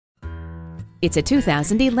It's a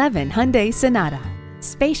 2011 Hyundai Sonata.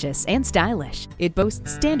 Spacious and stylish, it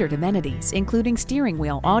boasts standard amenities including steering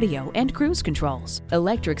wheel audio and cruise controls,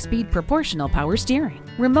 electric speed proportional power steering,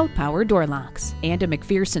 remote power door locks, and a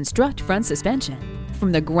McPherson strut front suspension.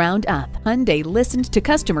 From the ground up, Hyundai listened to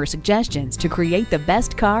customer suggestions to create the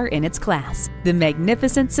best car in its class, the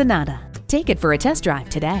magnificent Sonata. Take it for a test drive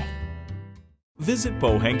today. Visit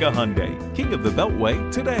Pohanka Hyundai, King of the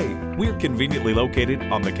Beltway, today. We're conveniently located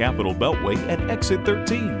on the Capitol Beltway at Exit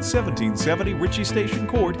 13, 1770 Ritchie Station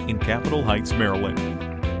Court in Capitol Heights, Maryland.